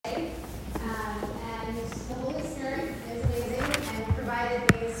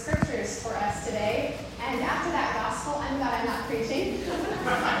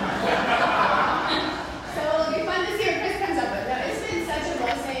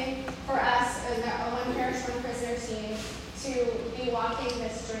be walking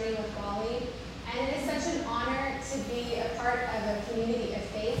this journey with Wally, and it is such an honor to be a part of a community of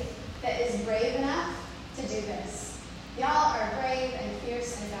faith that is brave enough to do this. Y'all are brave and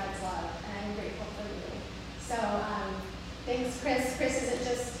fierce in God's love, and I'm grateful for you. So thanks, Chris. Chris isn't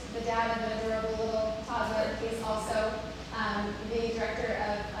just the dad of an adorable little toddler. He's also the director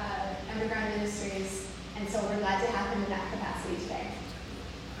of Underground Ministries, and so we're glad to have him in that capacity today.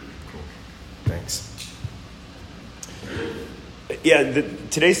 Thanks. Yeah,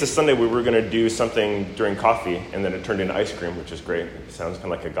 today's the Sunday where we're going to do something during coffee, and then it turned into ice cream, which is great. It sounds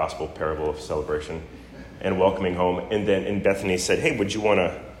kind of like a gospel parable of celebration and welcoming home. And then Bethany said, hey, would you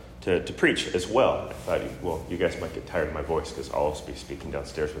want to preach as well? I thought, well, you guys might get tired of my voice because I'll be speaking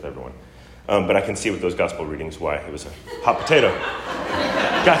downstairs with everyone. But I can see with those gospel readings why it was a hot potato.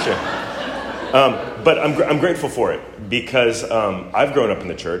 Gotcha. But I'm grateful for it because I've grown up in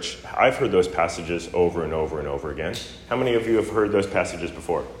the church. I've heard those passages over and over and over again. How many of you have heard those passages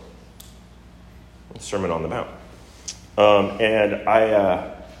before? Sermon on the Mount. And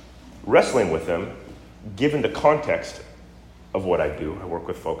I, wrestling with them, given the context of what I do, I work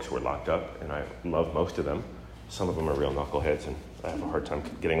with folks who are locked up, and I love most of them. Some of them are real knuckleheads, and I have a hard time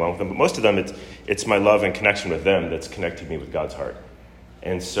getting along with them. But most of them, it's my love and connection with them that's connected me with God's heart.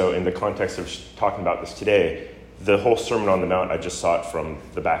 And so in the context of talking about this today, the whole Sermon on the Mount, I just saw it from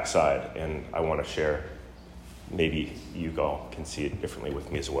the backside, and I want to share. Maybe you all can see it differently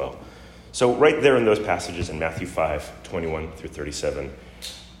with me as well. So right there in those passages in Matthew 5, 21 through 37,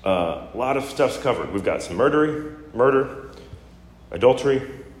 a lot of stuff's covered. We've got some murder, adultery,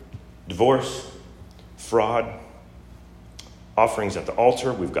 divorce, fraud, offerings at the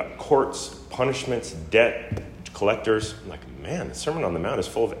altar. We've got courts, punishments, debt, collectors. I'm like, man, the Sermon on the Mount is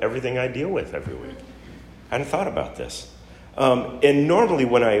full of everything I deal with every week. I hadn't thought about this. And normally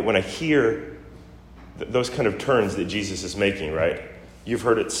when I hear those kind of turns that Jesus is making, right? You've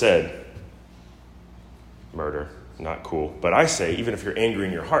heard it said, murder, not cool. But I say, even if you're angry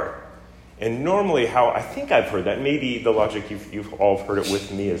in your heart. And normally how I think I've heard that, maybe the logic you've all heard it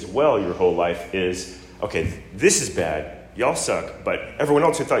with me as well your whole life is, okay, this is bad, y'all suck, but everyone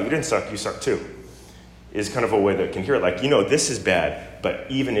else who thought you didn't suck, you suck too. Is kind of a way that can hear it like, this is bad, but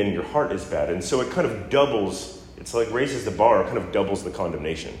even in your heart is bad. And so it kind of doubles, it's like raises the bar, kind of doubles the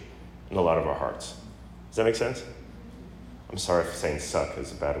condemnation in a lot of our hearts. Does that make sense? I'm sorry if saying suck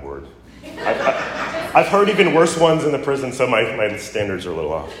is a bad word. I've heard even worse ones in the prison, so my standards are a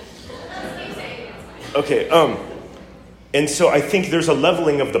little off. Okay, and so I think there's a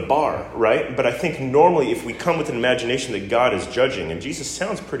leveling of the bar, right? But I think normally if we come with an imagination that God is judging, and Jesus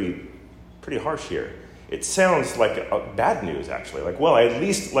sounds pretty harsh here. It sounds like bad news, actually. Like, well, I at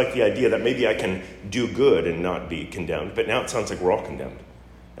least like the idea that maybe I can do good and not be condemned. But now it sounds like we're all condemned.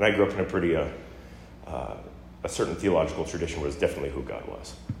 And I grew up in a pretty, a certain theological tradition where it's definitely who God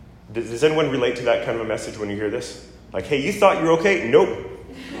was. Does anyone relate to that kind of a message when you hear this? Like, hey, you thought you were okay? Nope.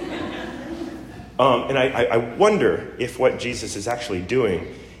 And I wonder if what Jesus is actually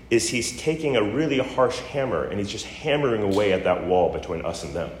doing is he's taking a really harsh hammer and he's just hammering away at that wall between us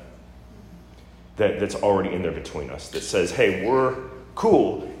and them. That's already in there between us, that says, hey, we're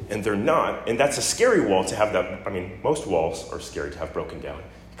cool, and they're not. And that's a scary wall to have that. I mean, most walls are scary to have broken down.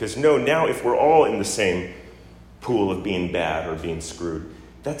 Because now if we're all in the same pool of being bad or being screwed,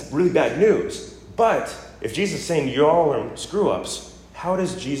 that's really bad news. But if Jesus is saying y'all are screw-ups, how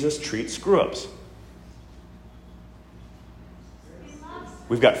does Jesus treat screw-ups?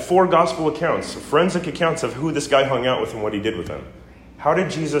 We've got 4 gospel accounts, forensic accounts of who this guy hung out with and what he did with them. How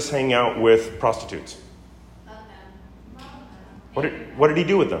did Jesus hang out with prostitutes? What did he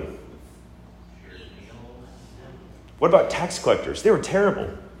do with them? What about tax collectors? They were terrible.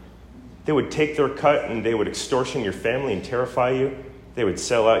 They would take their cut and they would extortion your family and terrify you. They would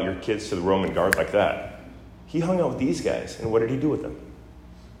sell out your kids to the Roman guard like that. He hung out with these guys, and what did he do with them?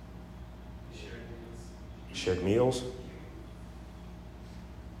 He shared meals.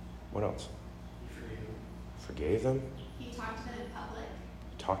 What else? Forgave them.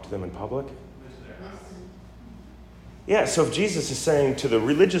 Talk to them in public? Yeah, so if Jesus is saying to the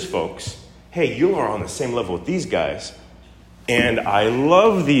religious folks, hey, you are on the same level with these guys, and I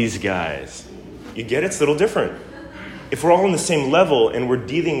love these guys. You get it? It's a little different. If we're all on the same level and we're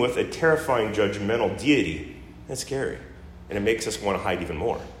dealing with a terrifying judgmental deity, that's scary. And it makes us want to hide even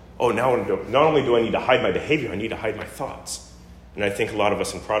more. Oh, now not only do I need to hide my behavior, I need to hide my thoughts. And I think a lot of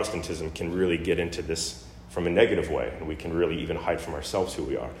us in Protestantism can really get into this from a negative way, and we can really even hide from ourselves who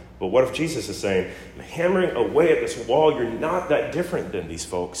we are. But what if Jesus is saying, I'm hammering away at this wall, you're not that different than these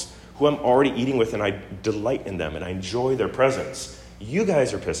folks who I'm already eating with, and I delight in them, and I enjoy their presence. You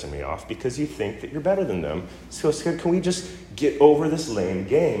guys are pissing me off because you think that you're better than them. So can we just get over this lame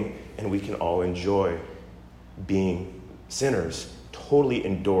game and we can all enjoy being sinners, totally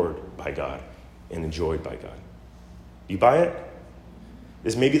endured by God and enjoyed by God? You buy it?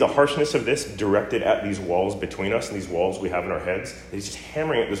 Is maybe the harshness of this directed at these walls between us and these walls we have in our heads? He's just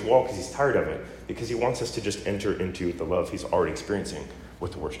hammering at this wall because he's tired of it, because he wants us to just enter into the love he's already experiencing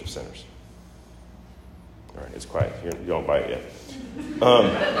with the worst of sinners. All right, it's quiet. You don't buy it yet.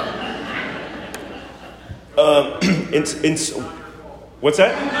 What's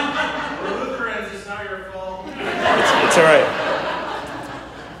that? We're Lutherans, it's not your fault. It's all right.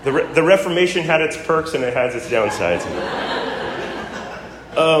 The Reformation had its perks and it has its downsides.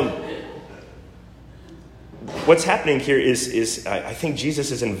 What's happening here is I think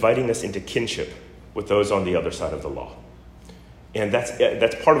Jesus is inviting us into kinship with those on the other side of the law. And that's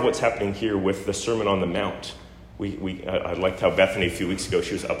part of what's happening here with the Sermon on the Mount. I liked how Bethany a few weeks ago,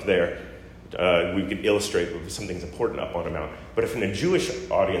 she was up there. We could illustrate with something's important up on a mount. But if in a Jewish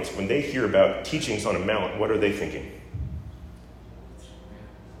audience, when they hear about teachings on a mount, what are they thinking?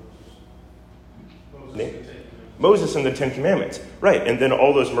 Moses and the Ten Commandments. Right, and then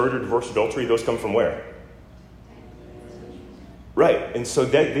all those murder, divorce, adultery, those come from where? Right, and so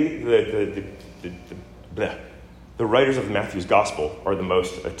that the writers of Matthew's Gospel are the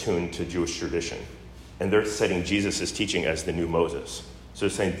most attuned to Jewish tradition. And they're setting Jesus' teaching as the new Moses. So they're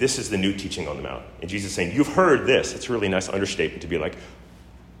saying, this is the new teaching on the Mount. And Jesus is saying, you've heard this. It's a really nice understatement to be like,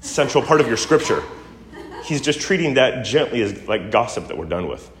 central part of your scripture. He's just treating that gently as like gossip that we're done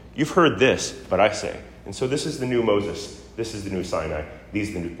with. You've heard this, but I say. And so this is the new Moses. This is the new Sinai.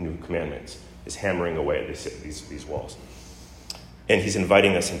 These are the new commandments. Is hammering away at these walls. And he's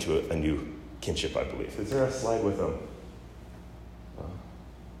inviting us into a new kinship, I believe. Is there a slide with them?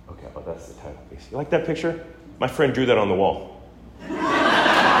 Okay, oh, that's the title piece. You like that picture? My friend drew that on the wall.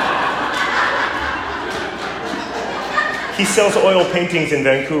 He sells oil paintings in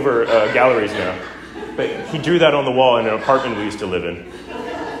Vancouver galleries now. But he drew that on the wall in an apartment we used to live in.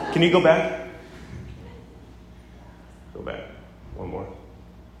 Can you go back? Go back. One more.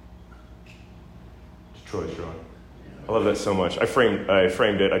 Troy's drawing. I love that so much. I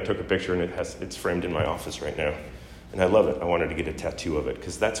framed it. I took a picture, and it's framed in my office right now. And I love it. I wanted to get a tattoo of it,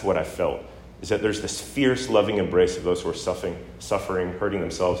 because that's what I felt, is that there's this fierce, loving embrace of those who are suffering, hurting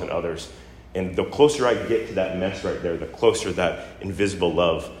themselves and others. And the closer I get to that mess right there, the closer that invisible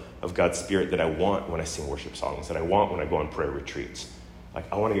love of God's Spirit that I want when I sing worship songs, that I want when I go on prayer retreats.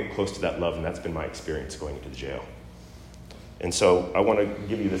 Like, I want to get close to that love, and that's been my experience going into the jail. And so I want to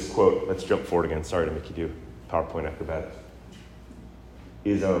give you this quote. Let's jump forward again. Sorry to make you do PowerPoint acrobat.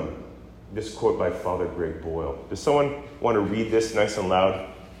 Is this quote by Father Greg Boyle. Does someone want to read this nice and loud?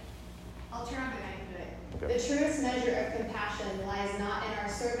 I'll try and do it. Okay. The truest measure of compassion lies not in our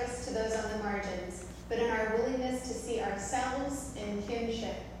service to those on the margins, but in our willingness to see ourselves in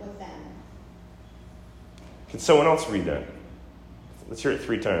kinship with them. Can someone else read that? Let's hear it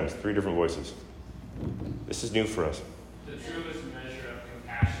 3 times, 3 different voices. This is new for us. The truest measure of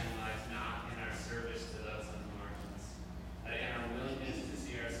compassion lies not in our service to those on the margins, but in our willingness to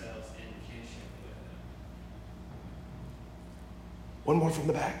see ourselves in kinship with them. One more from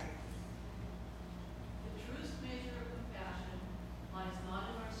the back. The truest measure of compassion lies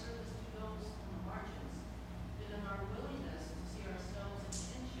not in our service to those on the margins, but in our willingness to see ourselves in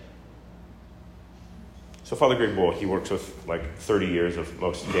kinship with them. So Father Greg Boyle, he works with like 30 years of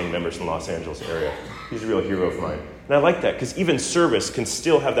most gang members in the Los Angeles area. He's a real hero of mine. And I like that, because even service can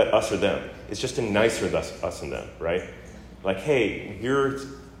still have that us or them. It's just a nicer us and them, right? Like, hey, you're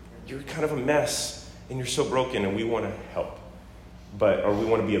kind of a mess, and you're so broken, and we want to help. Or we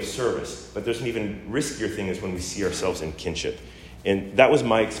want to be of service. But there's an even riskier thing is when we see ourselves in kinship. And that was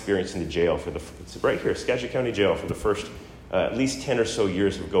my experience in the jail it's right here, Skagit County Jail, for the first at least 10 or so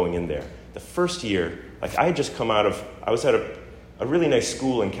years of going in there. The first year, like I had just come I was at a really nice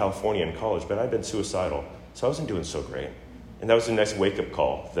school in California in college, but I'd been suicidal. So I wasn't doing so great. And that was a nice wake-up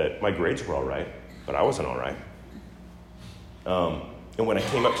call that my grades were all right, but I wasn't all right. And when I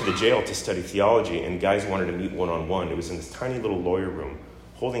came up to the jail to study theology and guys wanted to meet one-on-one, it was in this tiny little lawyer room,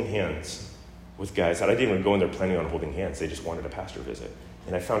 holding hands with guys that I didn't even go in there planning on holding hands. They just wanted a pastor visit.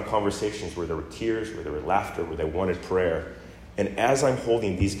 And I found conversations where there were tears, where there were laughter, where they wanted prayer. And as I'm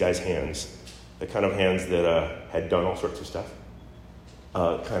holding these guys' hands, the kind of hands that had done all sorts of stuff,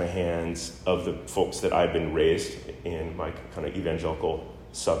 kind of hands of the folks that I'd been raised in my kind of evangelical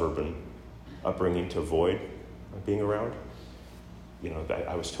suburban upbringing to avoid being around. You know,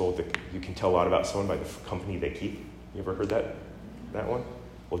 I was told that you can tell a lot about someone by the company they keep. You ever heard that one?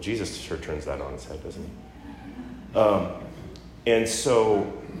 Well, Jesus sure turns that on its head, doesn't he? And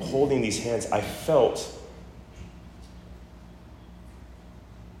so holding these hands, I felt,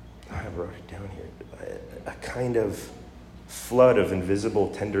 I wrote it down here, a kind of flood of invisible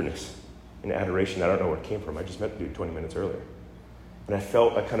tenderness and adoration. I don't know where it came from. I just met the dude 20 minutes earlier. And I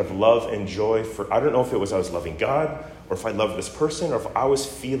felt a kind of love and joy for, I don't know if it was I was loving God, or if I loved this person, or if I was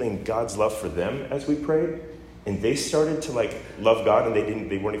feeling God's love for them as we prayed. And they started to love God, and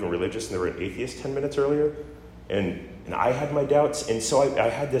they weren't even religious, and they were an atheist 10 minutes earlier. And I had my doubts. And so I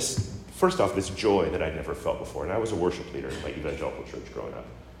had this, first off, this joy that I'd never felt before. And I was a worship leader in my evangelical church growing up,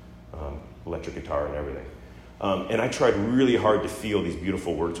 electric guitar and everything. And I tried really hard to feel these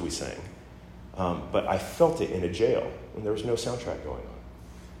beautiful words we sang. But I felt it in a jail, and there was no soundtrack going on.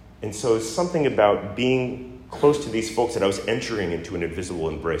 And so it's something about being close to these folks that I was entering into an invisible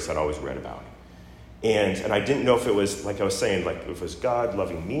embrace I'd always read about. And I didn't know if it was, like I was saying, if it was God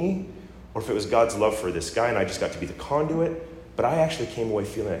loving me, or if it was God's love for this guy, and I just got to be the conduit. But I actually came away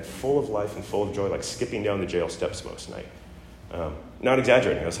feeling full of life and full of joy, like skipping down the jail steps most night. Not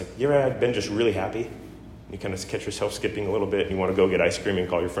exaggerating. I was like, you ever had been just really happy? You kind of catch yourself skipping a little bit, and you want to go get ice cream and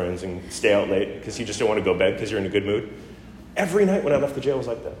call your friends and stay out late because you just don't want to go to bed because you're in a good mood. Every night when I left the jail was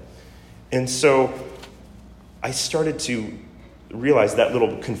like that. And so I started to realize that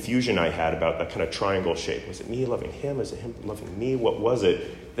little confusion I had about that kind of triangle shape. Was it me loving him? Is it him loving me? What was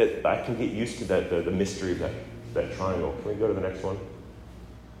it? That I can get used to that the mystery of that triangle. Can we go to the next one?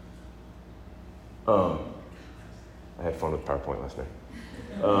 I had fun with PowerPoint last night.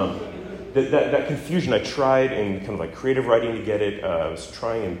 That confusion, I tried in kind of creative writing to get it. I was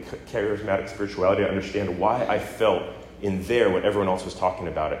trying in charismatic spirituality to understand why I felt in there what everyone else was talking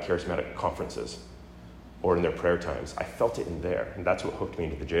about at charismatic conferences or in their prayer times. I felt it in there, and that's what hooked me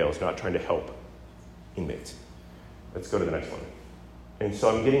into the jail, is not trying to help inmates. Let's go to the next one. And so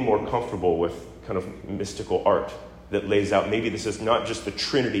I'm getting more comfortable with kind of mystical art that lays out, maybe this is not just the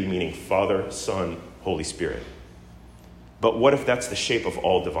Trinity, meaning Father, Son, Holy Spirit. But what if that's the shape of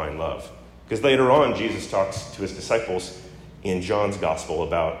all divine love? Because later on, Jesus talks to his disciples in John's gospel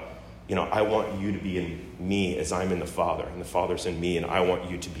about, I want you to be in me as I'm in the Father, and the Father's in me, and I want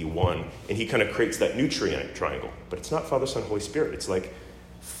you to be one. And he kind of creates that new triangle. But it's not Father, Son, Holy Spirit. It's like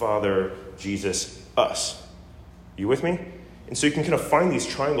Father, Jesus, us. You with me? And so you can kind of find these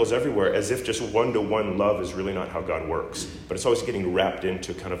triangles everywhere as if just one-to-one love is really not how God works. But it's always getting wrapped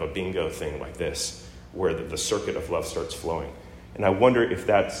into kind of a bingo thing like this, where the circuit of love starts flowing. And I wonder if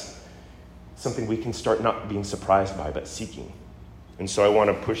that's something we can start not being surprised by, but seeking. And so I want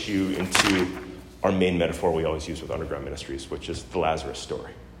to push you into our main metaphor we always use with Underground Ministries, which is the Lazarus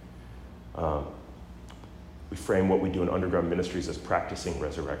story. We frame what we do in Underground Ministries as practicing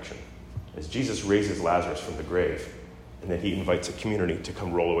resurrection. As Jesus raises Lazarus from the grave, and then he invites a community to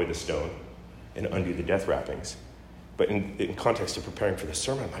come roll away the stone and undo the death wrappings. But in context of preparing for this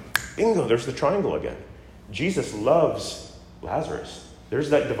sermon, I'm like, bingo, there's the triangle again. Jesus loves Lazarus.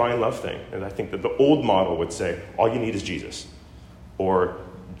 There's that divine love thing. And I think that the old model would say, all you need is Jesus. Or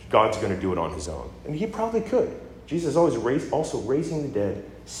God's going to do it on his own. And he probably could. Jesus is always also raising the dead,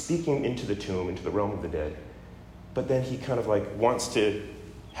 speaking into the tomb, into the realm of the dead. But then he kind of wants to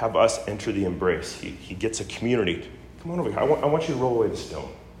have us enter the embrace. He gets a community. Come on over here. I want you to roll away the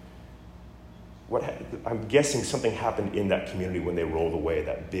stone. I'm guessing something happened in that community when they rolled away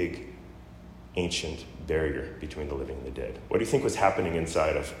that big, ancient barrier between the living and the dead. What do you think was happening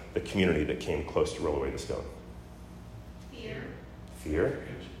inside of the community that came close to roll away the stone? Fear?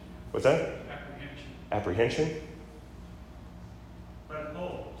 What's that? Apprehension? But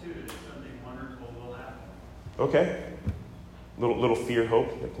hope, too, that something wonderful will happen. Okay. Little fear,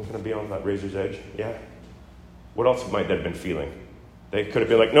 hope that can kind of be on that razor's edge. Yeah. What else might they have been feeling? They could have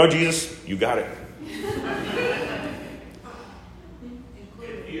been like, no, Jesus, you got it.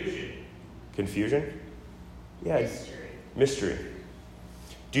 Confusion? Yeah. Mystery.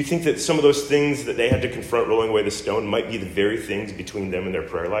 Do you think that some of those things that they had to confront rolling away the stone might be the very things between them and their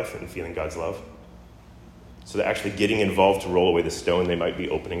prayer life and feeling God's love? So that actually getting involved to roll away the stone, they might be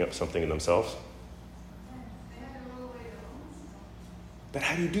opening up something in themselves? But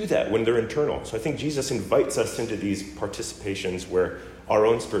how do you do that when they're internal? So I think Jesus invites us into these participations where our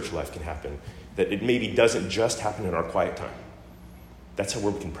own spiritual life can happen, that it maybe doesn't just happen in our quiet time. That's how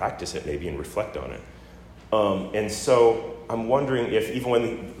we can practice it maybe and reflect on it. And so I'm wondering if even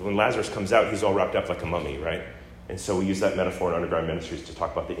when Lazarus comes out, he's all wrapped up like a mummy, right? And so we use that metaphor in Underground Ministries to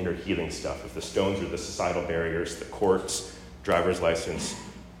talk about the inner healing stuff. If the stones are the societal barriers, the courts, driver's license,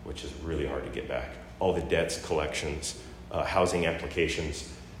 which is really hard to get back, all the debts, collections, housing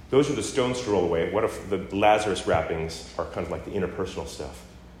applications, those are the stones to roll away. What if the Lazarus wrappings are kind of like the interpersonal stuff?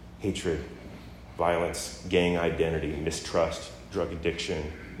 Hatred, violence, gang identity, mistrust, drug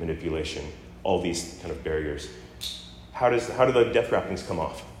addiction, manipulation, all these kind of barriers. How do the death wrappings come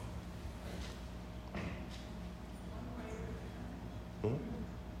off?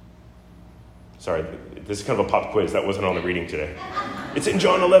 Sorry, this is kind of a pop quiz. That wasn't on the reading today. It's in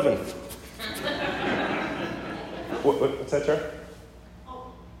John 11. What's that, Char?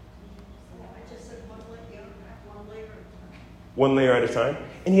 Oh, I just said one layer at a time. One layer at a time.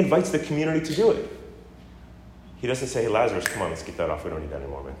 And he invites the community to do it. He doesn't say, hey, Lazarus, come on, let's get that off. We don't need that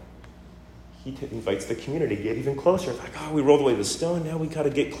anymore, man. He invites the community to get even closer. It's like, we rolled away the stone. Now we got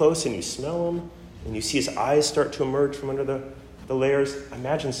to get close. And you smell him. And you see his eyes start to emerge from under the layers.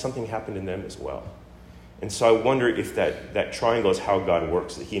 Imagine something happened in them as well. And so I wonder if that triangle is how God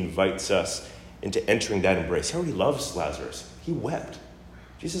works, that he invites us into entering that embrace. He already loves Lazarus. He wept.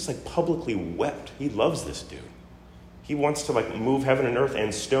 Jesus publicly wept. He loves this dude. He wants to move heaven and earth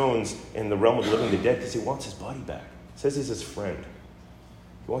and stones in the realm of the living and the dead because he wants his body back. He says he's his friend.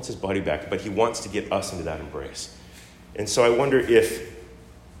 He wants his body back, but he wants to get us into that embrace. And so I wonder if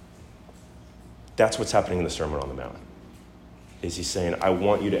that's what's happening in the Sermon on the Mount. Is he saying, I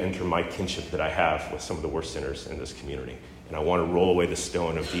want you to enter my kinship that I have with some of the worst sinners in this community. And I want to roll away the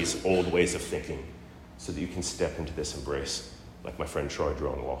stone of these old ways of thinking so that you can step into this embrace, like my friend Troy drew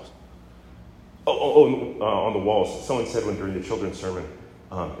on the walls. On the walls, someone said during the children's sermon,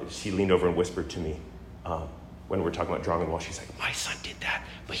 she leaned over and whispered to me when we were talking about drawing on the wall, she's like, my son did that,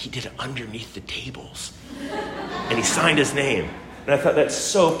 but he did it underneath the tables. And he signed his name. And I thought, that's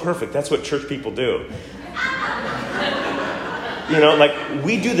so perfect. That's what church people do.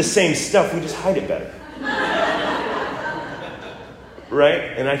 We do the same stuff, we just hide it better. Right?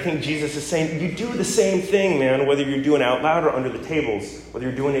 And I think Jesus is saying, you do the same thing, man, whether you're doing it out loud or under the tables, whether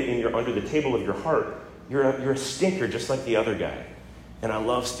you're doing it under the table of your heart. You're a stinker just like the other guy. And I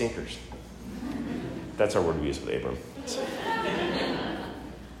love stinkers. That's our word we use with Abram.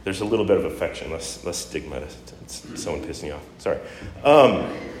 There's a little bit of affection, less stigma. Someone pissed me off. Sorry.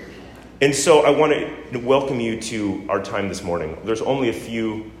 And so I want to welcome you to our time this morning. There's only a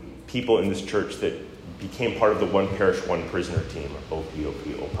few people in this church that became part of the One Parish, One Prisoner team, or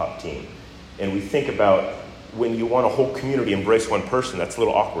OPOP team. And we think about when you want a whole community embrace one person, that's a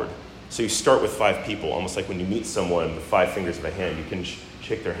little awkward. So you start with 5 people, almost like when you meet someone, the 5 fingers of a hand, you can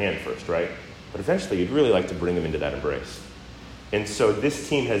shake their hand first, right? But eventually you'd really like to bring them into that embrace. And so this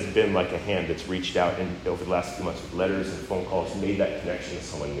team has been like a hand that's reached out and over the last few months with letters and phone calls, made that connection with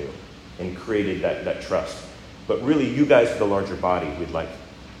someone new and created that trust. But really, you guys are the larger body we'd like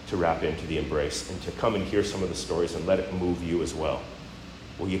to wrap into the embrace and to come and hear some of the stories and let it move you as well.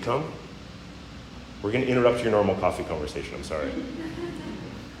 Will you come? We're going to interrupt your normal coffee conversation. I'm sorry.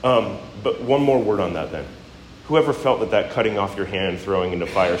 But one more word on that then. Whoever felt that cutting off your hand, throwing into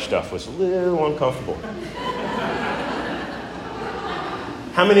fire stuff was a little uncomfortable.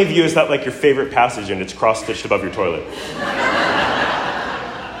 How many of you is that your favorite passage and it's cross-stitched above your toilet?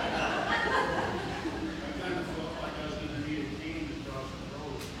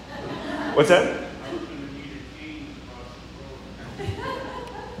 What's that?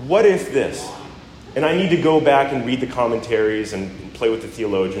 What if this? And I need to go back and read the commentaries and play with the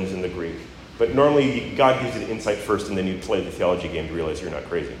theologians in the Greek. But normally, God gives you the insight first, and then you play the theology game to realize you're not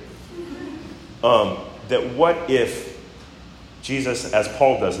crazy. That what if Jesus, as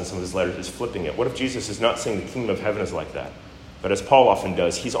Paul does in some of his letters, is flipping it? What if Jesus is not saying the kingdom of heaven is like that? But as Paul often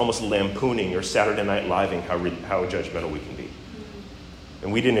does, he's almost lampooning or Saturday Night Living how judgmental we can be.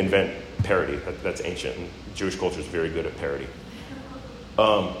 And we didn't invent parody. That's ancient. And Jewish culture is very good at parody.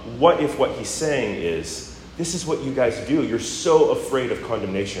 What if what he's saying is, this is what you guys do. You're so afraid of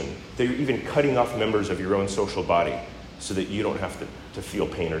condemnation that you're even cutting off members of your own social body so that you don't have to feel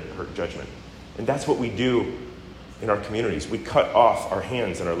pain or hurt judgment. And that's what we do in our communities. We cut off our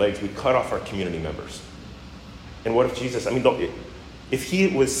hands and our legs. We cut off our community members. And what if Jesus, if he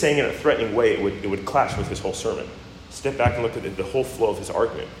was saying it in a threatening way, it would clash with his whole sermon. Step back and look at the whole flow of his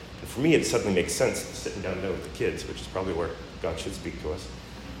argument. And for me, it suddenly makes sense sitting down there with the kids, which is probably where God should speak to us.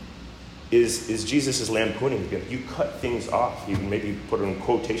 Is Jesus' lampooning? You cut things off. You maybe put it in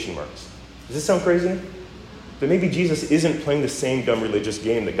quotation marks. Does this sound crazy? That maybe Jesus isn't playing the same dumb religious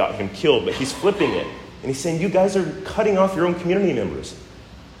game that got him killed, but he's flipping it. And he's saying, you guys are cutting off your own community members.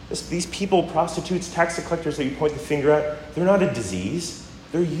 These people, prostitutes, tax collectors that you point the finger at, they're not a disease.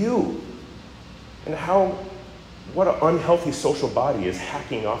 They're you. And what an unhealthy social body is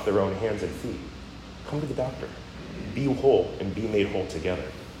hacking off their own hands and feet. Come to the doctor. Be whole and be made whole together.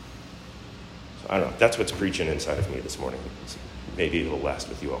 So I don't know. That's what's preaching inside of me this morning. Maybe it'll last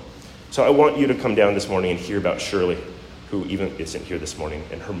with you all. So I want you to come down this morning and hear about Shirley, who even isn't here this morning,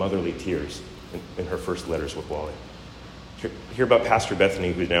 and her motherly tears. in her first letters with Wally. Hear about Pastor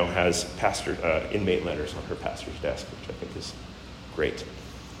Bethany, who now has inmate letters on her pastor's desk, which I think is great.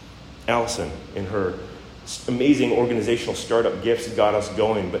 Allison, in her amazing organizational startup gifts, got us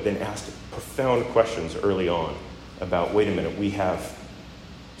going, but then asked profound questions early on about, wait a minute, we have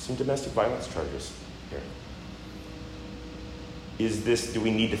some domestic violence charges here. Do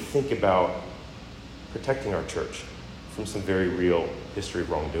we need to think about protecting our church from some very real history of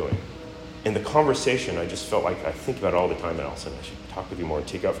wrongdoing? In the conversation, I just felt like I think about it all the time, Allison. I should talk with you more and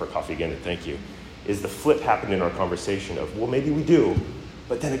take you out for coffee again and thank you. Is the flip happened in our conversation of, well, maybe we do,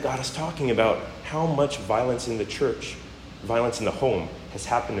 but then it got us talking about how much violence in the church, violence in the home, has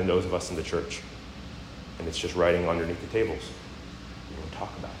happened in those of us in the church. And it's just writing underneath the tables. We don't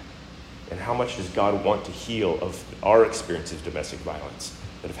talk about it. And how much does God want to heal of our experiences of domestic violence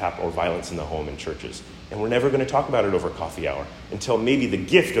that have happened, or violence in the home in churches? And we're never going to talk about it over coffee hour until maybe the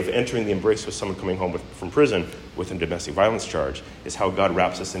gift of entering the embrace with someone coming home from prison with a domestic violence charge is how God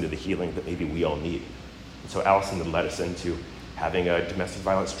wraps us into the healing that maybe we all need. And so Allison then led us into having a domestic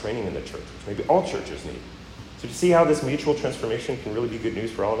violence training in the church, which maybe all churches need. So to see how this mutual transformation can really be good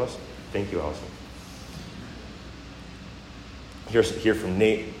news for all of us, thank you, Allison. Hear from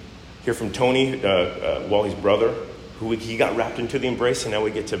Nate, hear from Tony, Wally's brother, who he got wrapped into the embrace, and now we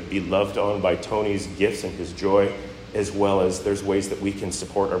get to be loved on by Tony's gifts and his joy, as well as there's ways that we can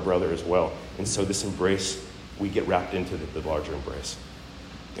support our brother as well. And so this embrace, we get wrapped into the larger embrace.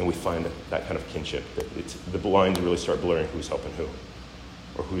 And we find that kind of kinship, that the lines really start blurring who's helping who,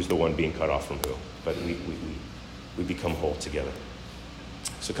 or who's the one being cut off from who. But we become whole together.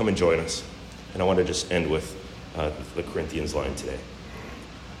 So come and join us. And I want to just end with the Corinthians line today.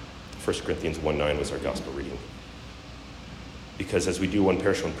 1 Corinthians 1:9 was our gospel reading. Because as we do one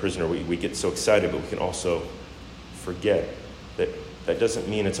parish, one prisoner, we get so excited, but we can also forget that that doesn't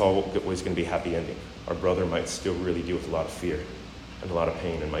mean it's always going to be a happy ending. Our brother might still really deal with a lot of fear and a lot of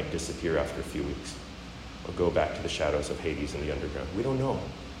pain and might disappear after a few weeks or go back to the shadows of Hades in the underground. We don't know.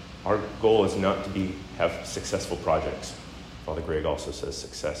 Our goal is not to have successful projects. Father Greg also says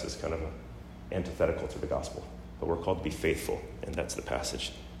success is kind of antithetical to the gospel, but we're called to be faithful, and that's the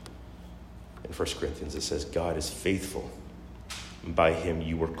passage. In 1 Corinthians it says, God is faithful. By him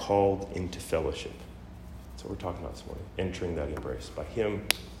you were called into fellowship. That's what we're talking about this morning, entering that embrace. By him,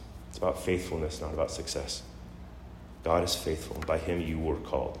 it's about faithfulness, not about success. God is faithful, and by him you were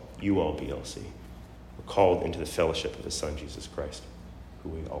called. You all, BLC, were called into the fellowship of his Son, Jesus Christ, who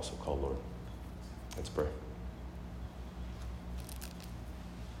we also call Lord. Let's pray.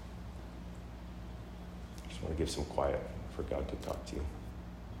 I just want to give some quiet for God to talk to you.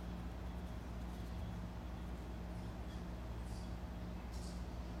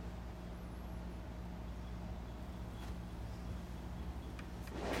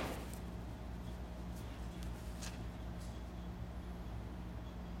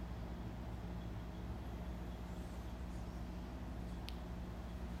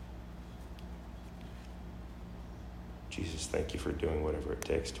 Jesus, thank you for doing whatever it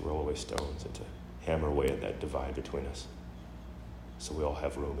takes to roll away stones and to hammer away at that divide between us so we all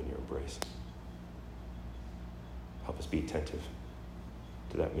have room in your embrace. Help us be attentive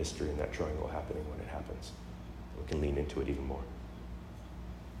to that mystery and that triangle happening when it happens. We can lean into it even more.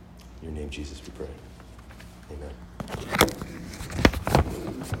 In your name, Jesus, we pray. Amen.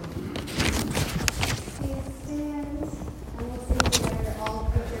 Please stand, and we'll sing together, all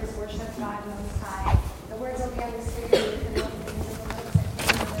creatures worship God Most High. The words will be on the screen. You can look into the notes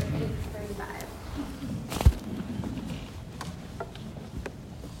at number 835.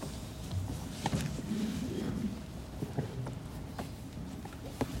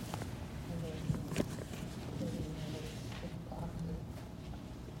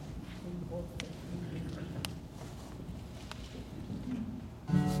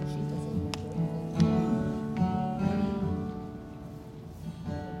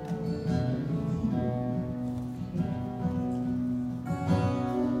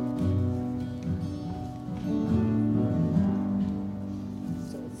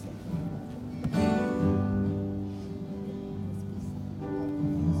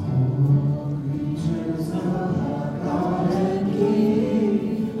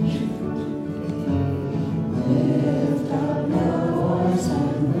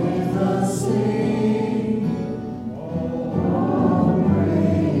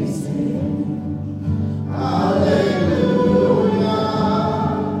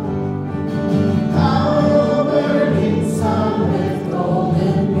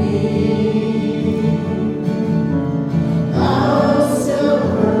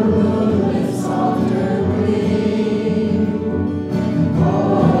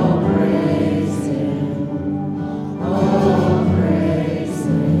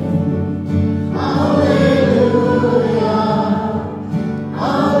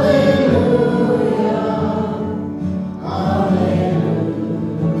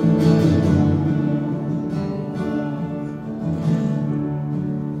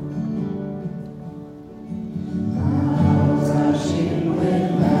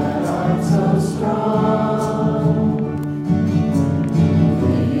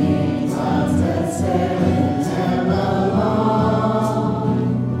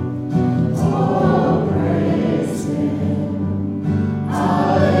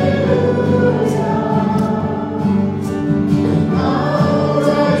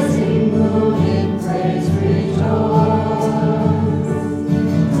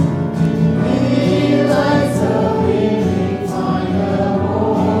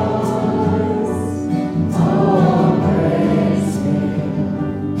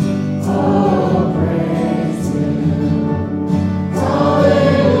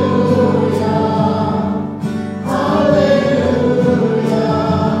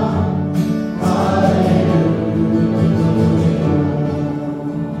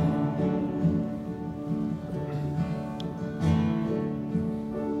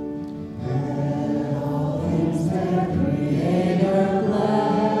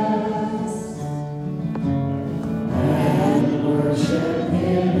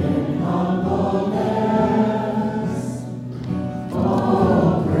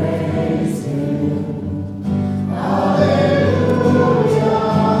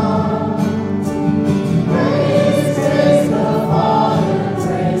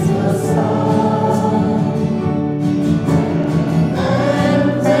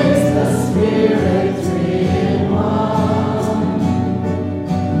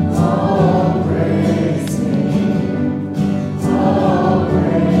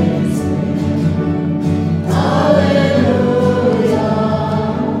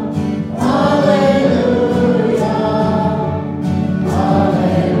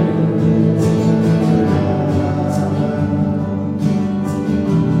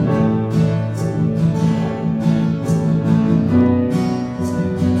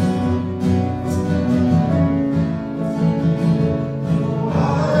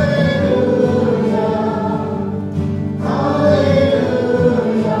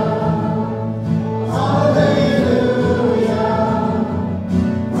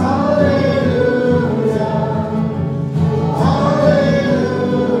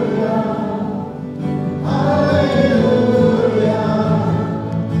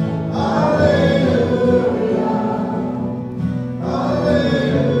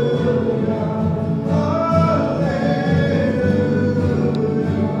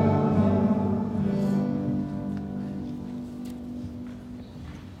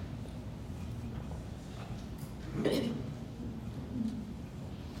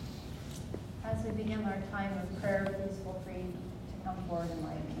 As we begin our time of prayer, please feel free to come forward and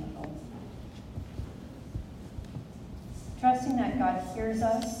light a candle. Trusting that God hears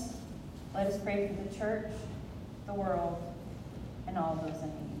us, let us pray for the church, the world, and all those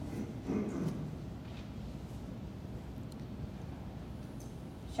in need.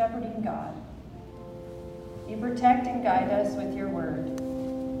 Shepherding God, you protect and guide us with your word.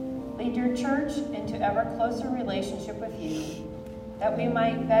 Lead your church into ever closer relationship with you, that we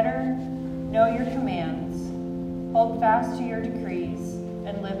might better know your commands, hold fast to your decrees,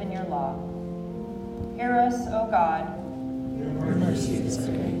 and live in your law. Hear us, O God. Your mercy is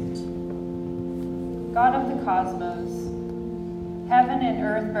great. God of the cosmos, heaven and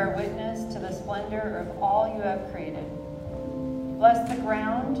earth bear witness to the splendor of all you have created. Bless the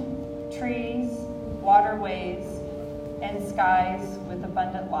ground, trees, waterways, and skies with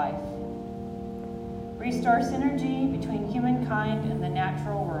abundant life. Restore synergy between humankind and the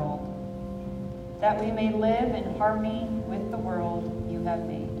natural world, that we may live in harmony with the world you have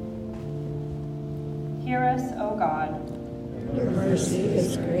made. Hear us, O God. Your mercy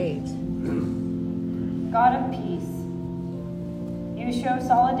is great. God of peace, you show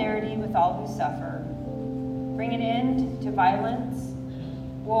solidarity with all who suffer. Bring an end to violence,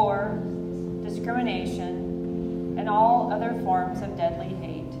 war, discrimination, and all other forms of deadly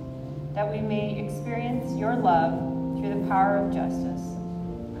hate, that we may experience your love through the power of justice.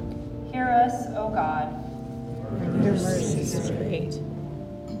 Hear us, O God. Your mercy is great.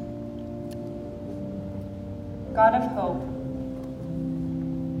 God of hope,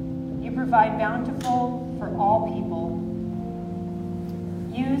 you provide bountiful for all people.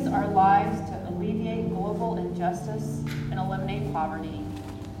 Use our lives to alleviate global injustice and eliminate poverty,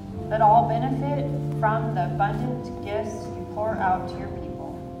 that all benefit from the abundant gifts you pour out to your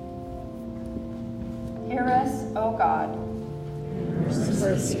people. Hear us, O God. Your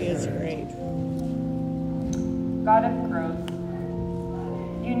mercy is great. God of growth,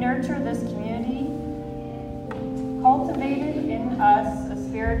 you nurture this community, cultivated in us a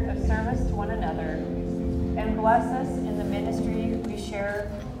spirit of service to one another, and bless us in the ministry we share,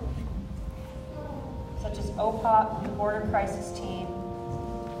 such as OPOP, the Border Crisis Team,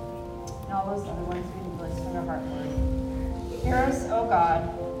 and all those other ones we list in our heart word. Hear us, O God.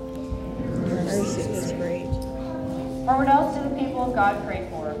 Your mercy is great. For what else do the people of God pray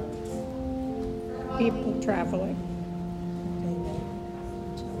for? People traveling.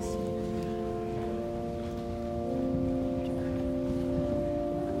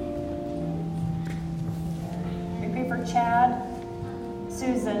 We pray for Chad,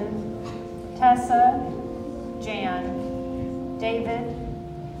 Susan, Tessa, Jan, David,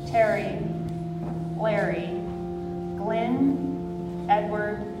 Terry, Larry, Glenn,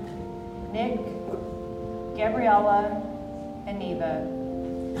 Edward, Nick, Gabriella, and Neva.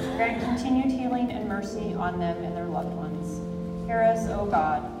 Grant continued healing and mercy on them and their loved ones. Hear us, O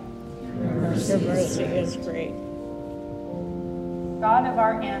God. Your mercy is great. God of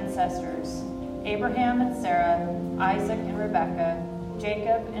our ancestors, Abraham and Sarah, Isaac and Rebekah,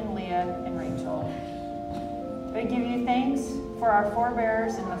 Jacob and Leah and Rachel. We give you thanks for our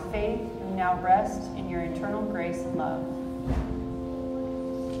forebears in the faith who now rest in your eternal grace and love.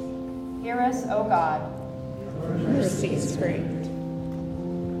 Hear us, O God. Your mercy is great.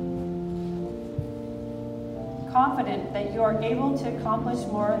 Confident that you are able to accomplish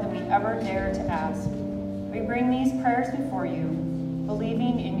more than we ever dare to ask, we bring these prayers before you,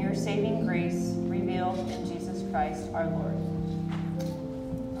 believing in your saving grace revealed in Jesus Christ our Lord.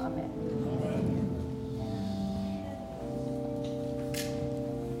 Amen.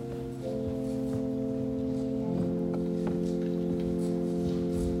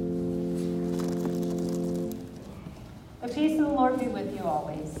 The peace of the Lord be with you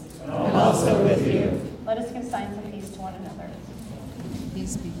always. And also with you. Let us give signs of peace to one another.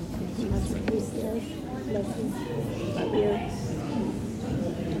 Peace be with you. Love you. Peace be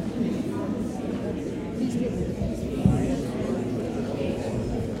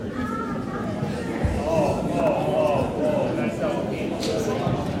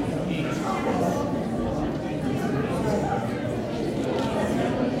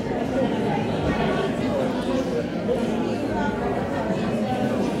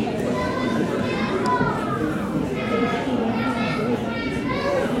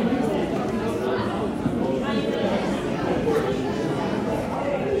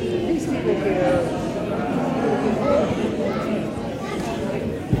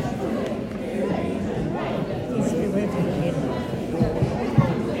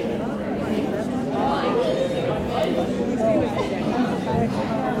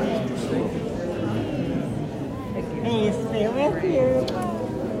with you.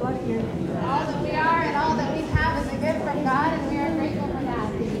 Love you.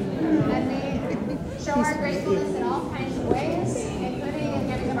 grateful